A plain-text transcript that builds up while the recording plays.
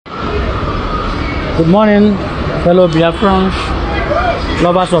Good morning, fellow Biafrans,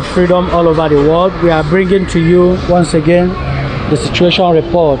 lovers of freedom all over the world. We are bringing to you once again the situation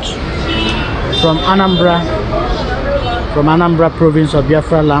report from Anambra province of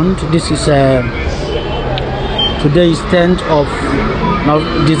Biafra land. This is today is 10th of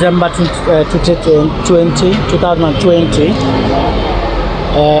December 2020.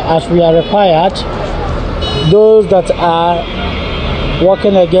 As we are required, those that are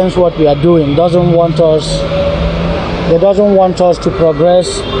working against what we are doing doesn't want us to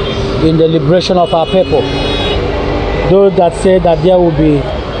progress in the liberation of our people. Those that say that there will be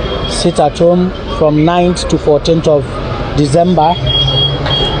sit at home from 9th to 14th of December,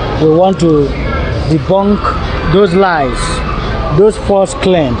 we want to debunk those lies, those false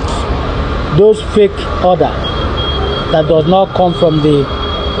claims, those fake order that does not come from the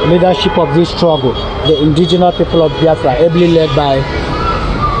leadership of this struggle, the indigenous people of Biafra, ably led by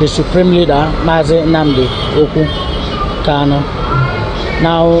the supreme leader, Mazi, Nnamdi, Kanu.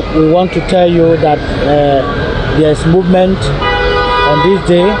 Now, we want to tell you that there's movement on this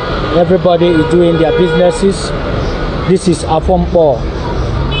day. Everybody is doing their businesses. This is Afompo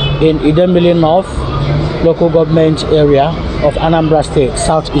in Idemili North, local government area of Anambra State,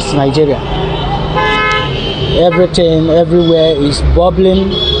 southeast Nigeria. Everything, everywhere is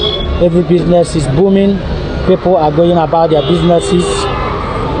bubbling. Every business is booming. People are going about their businesses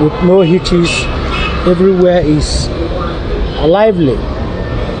with no hitches. Everywhere is lively,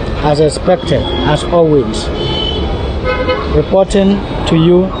 as expected, as always. Reporting to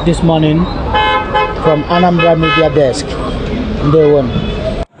you this morning from Anambra Media Desk. Day one.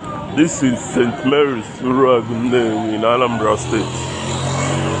 This is St. Mary's Rural in Anambra State.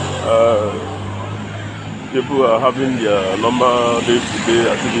 People are having their normal day-to-day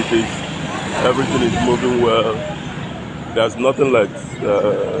activities. Everything is moving well. There's nothing like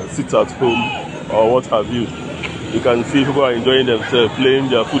sit at home or what have you. You can see people are enjoying themselves, playing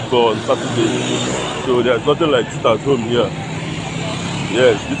their football on Saturday. So there's nothing like sit at home here.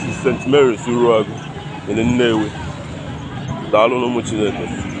 Yes, this is St. Mary's Rural in Nnewi.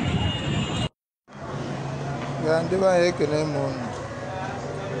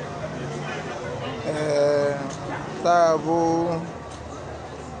 Tabo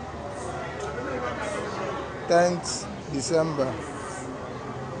 10th December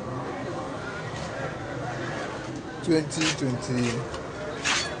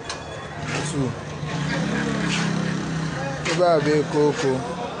 2022. Ebe koko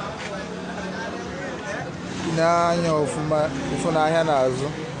n'anya ofuma ifuna ahịa n'azụ.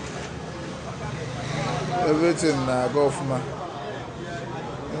 Everything na-aga ofuma.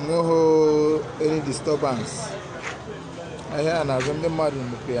 No any disturbance. Ahịa n'azụ ndị mmadụ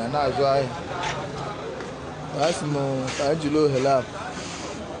mpe ya na-azụ ahịa. Asị m ka jilo help.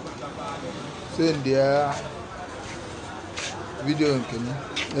 Send ya video nke m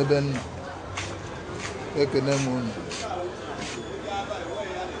ebe nọ. Ekene m unu.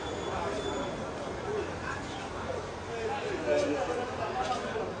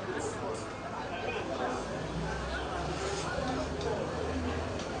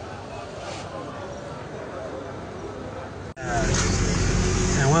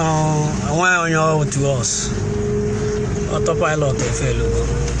 To us, autopilot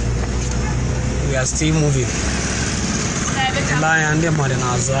we are still moving. And the modern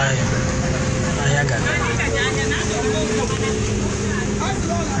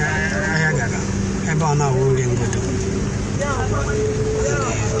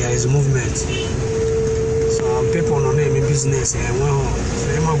there is movement. So people on any business and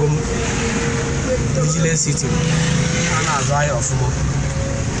vigilance city and of more.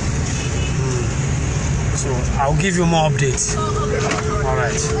 So I'll give you more updates. All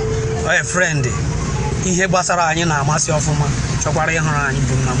right. Oh, friend. Ihe gbasara anyị na amasị ọfụma. Chọkwara ịhụrụ anyị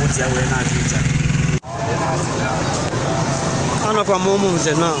bụ na motia wee na-adịcha. Anọkwa m ụmụ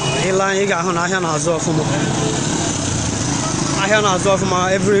nze na ile anyị ga-ahụ na ahịa na-azụ ọfụma. Ahịa na-azụ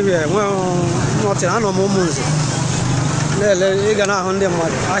ọfụma everywhere. Nwetị anọ m ụmụ nze. Lele ị ga na-ahụ ndị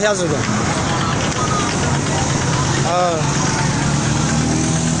mmadụ. Ahịa zụga.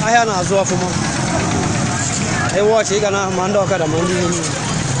 Ahịa na-azụ ọfụma. Hey, watch, you gonna man dog at a man.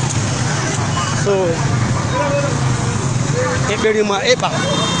 So, it very much.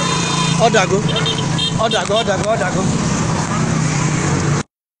 Odago.